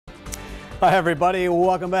Hi everybody,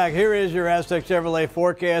 welcome back. Here is your Aztec Chevrolet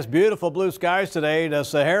forecast. Beautiful blue skies today. The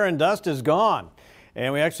Saharan dust is gone.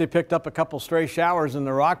 And we actually picked up a couple stray showers in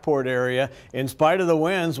the Rockport area in spite of the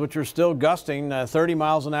winds, which are still gusting 30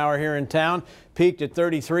 miles an hour here in town. Peaked at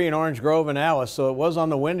 33 in Orange Grove and Alice, so it was on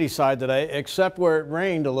the windy side today, except where it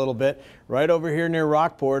rained a little bit right over here near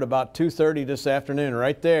Rockport about 2:30 this afternoon,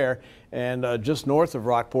 right there, and just north of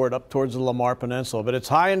Rockport up towards the Lamar Peninsula. But it's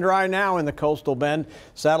high and dry now in the coastal bend.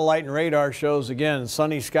 Satellite and radar shows again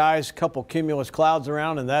sunny skies, couple cumulus clouds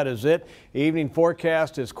around, and that is it. Evening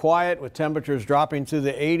forecast is quiet with temperatures dropping to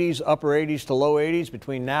the 80s, upper 80s to low 80s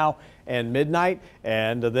between now and midnight,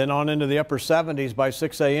 and then on into the upper 70s by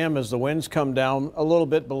 6 a.m. as the winds come down a little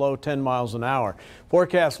bit below 10 miles an hour.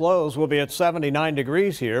 Forecast lows will be at 79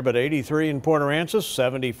 degrees here, but 83 in Port Aransas,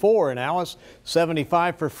 74 in Alice,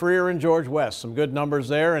 75 for Freer and George West. Some good numbers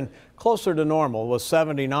there, and closer to normal with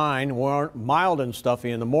 79, mild and stuffy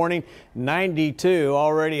in the morning, 92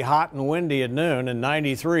 already hot and windy at noon, and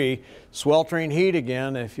 93 sweltering heat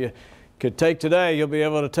again. If you could take today, you'll be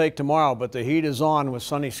able to take tomorrow, but the heat is on with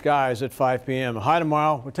sunny skies at 5 p.m. High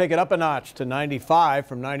tomorrow, we'll take it up a notch to 95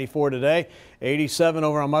 from 94 today, 87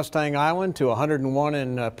 over on Mustang Island to 101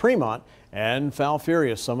 in Fremont, and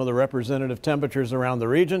Falfurrias, some of the representative temperatures around the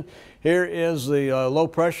region. Here is the low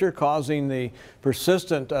pressure causing the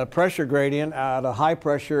persistent pressure gradient out of high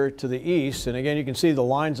pressure to the east. And again, you can see the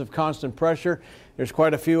lines of constant pressure. There's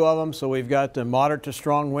quite a few of them, so we've got the moderate to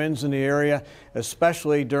strong winds in the area,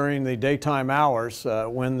 especially during the daytime hours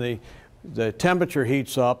when the temperature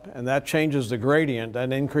heats up, and that changes the gradient.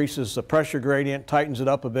 That increases the pressure gradient, tightens it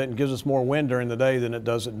up a bit, and gives us more wind during the day than it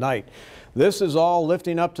does at night. This is all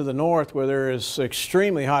lifting up to the north where there is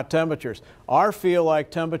extremely hot temperatures. Our feel-like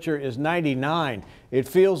temperature is 99. It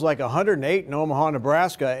feels like 108 in Omaha,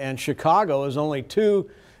 Nebraska, and Chicago is only 2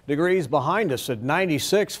 degrees behind us at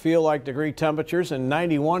 96 feel-like degree temperatures and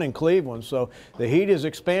 91 in Cleveland. So the heat is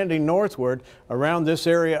expanding northward around this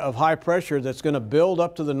area of high pressure that's going to build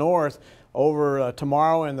up to the north over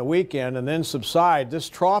tomorrow and the weekend and then subside. This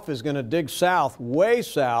trough is going to dig south, way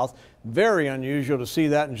south. Very unusual to see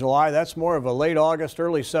that in July. That's more of a late August,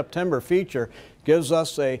 early September feature. Gives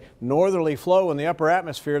us a northerly flow in the upper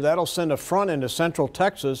atmosphere. That'll send a front into central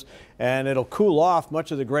Texas, and it'll cool off much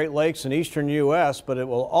of the Great Lakes and eastern U.S., but it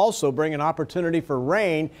will also bring an opportunity for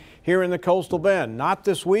rain here in the coastal bend. Not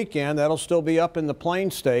this weekend. That'll still be up in the plain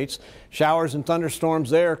states. Showers and thunderstorms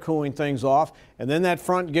there cooling things off. And then that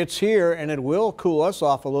front gets here, and it will cool us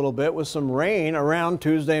off a little bit with some rain around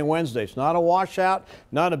Tuesday and Wednesday. It's not a washout,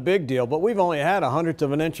 not a big deal, but we've only had 1/100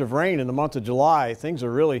 of an inch of rain in the month of July. Things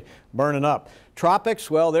are really burning up. Tropics,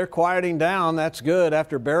 well, they're quieting down. That's good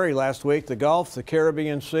after Barry last week. The Gulf, the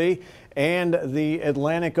Caribbean Sea, and the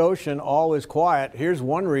Atlantic Ocean all is quiet. Here's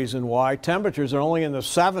one reason why. Temperatures are only in the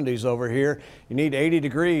 70s over here. You need 80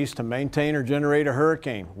 degrees to maintain or generate a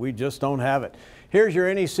hurricane. We just don't have it. Here's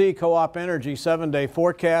your NEC Co-op Energy 7-day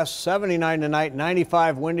forecast. 79 tonight,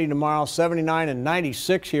 95 windy tomorrow, 79 and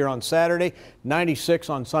 96 here on Saturday, 96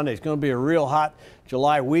 on Sunday. It's going to be a real hot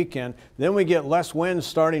July weekend. Then we get less winds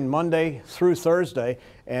starting Monday through Thursday,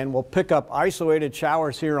 and we'll pick up isolated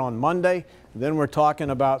showers here on Monday. Then we're talking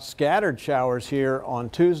about scattered showers here on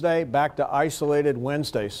Tuesday, back to isolated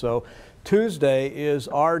Wednesday. So Tuesday is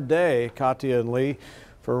our day, Katya and Lee,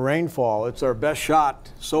 for rainfall. It's our best shot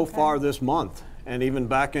so far this month, and even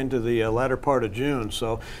back into the latter part of June.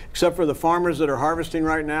 So except for the farmers that are harvesting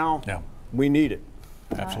right now, we need it.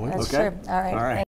 Absolutely. That's okay? true. All right.